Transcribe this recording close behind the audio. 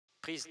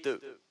Prise 2.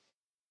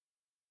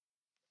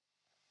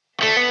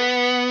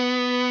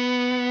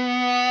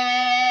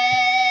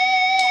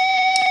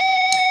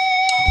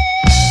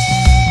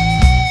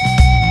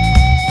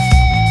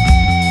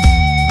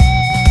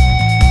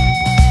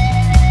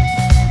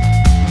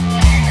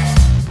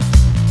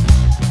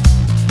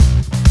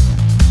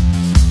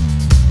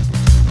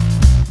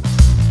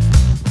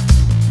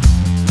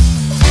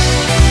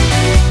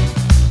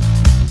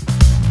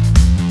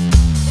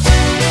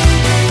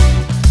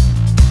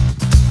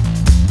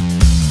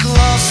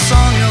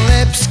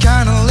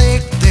 Kinda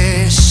like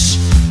this,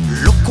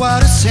 look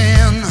what it's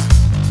in.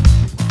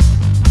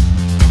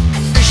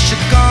 There she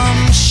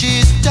comes,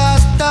 she's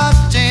just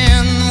tucked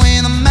in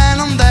with a man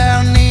on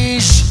their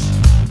knees.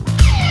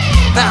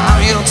 Now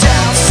you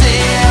tell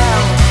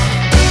him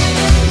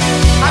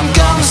I'm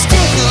gonna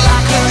stick you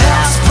like a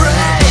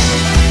hairspray.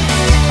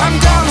 I'm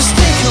gonna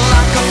stick you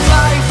like a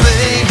fly,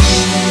 baby.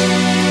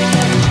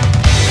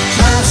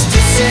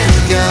 Plasticine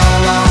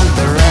girl on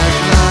the red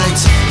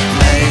light,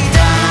 lay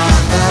down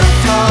on the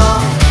floor.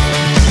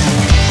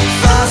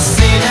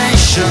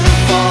 Fascination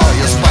for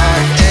your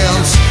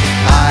sparkles,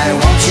 I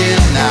want you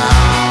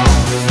now.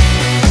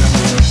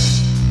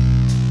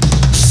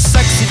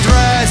 Sexy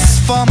dress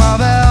for my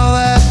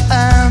velvet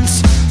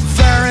hands,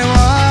 very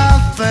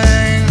wild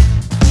thing.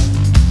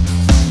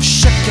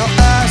 Shake your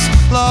ass,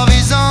 love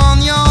is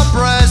on your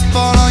breast,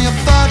 follow your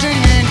virgin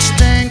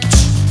instinct.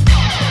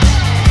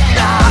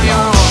 Now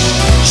you're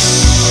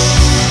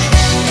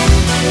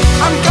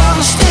I'm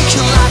gonna stick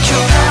you like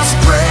your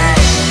hairspray.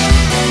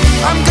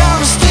 I'm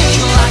gonna stick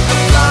you like a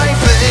fly,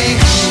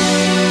 babe.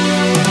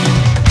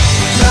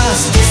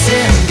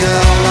 Plasticine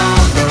girl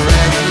on the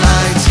red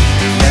light,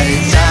 lay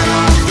down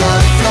on the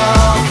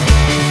floor.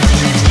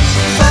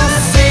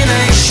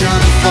 Fascination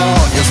for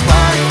your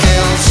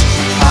sparkles,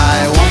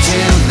 I want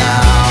you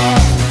now.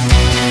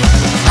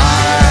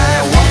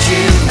 I want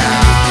you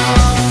now.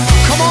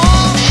 Come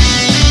on.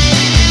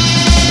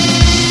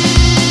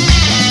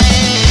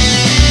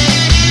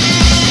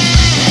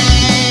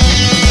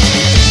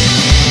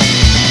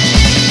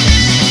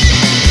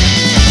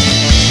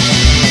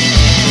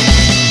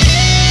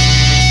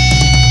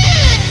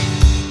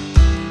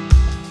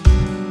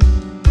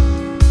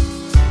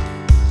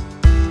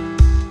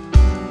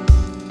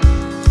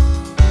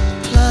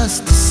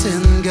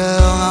 Plasticine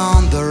girl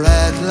on the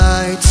red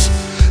lights,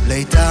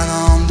 lay down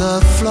on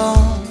the floor.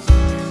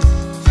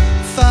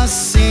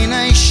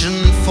 Fascination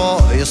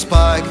for your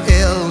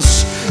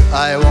sparkles,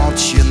 I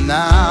want you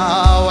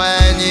now.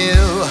 When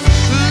you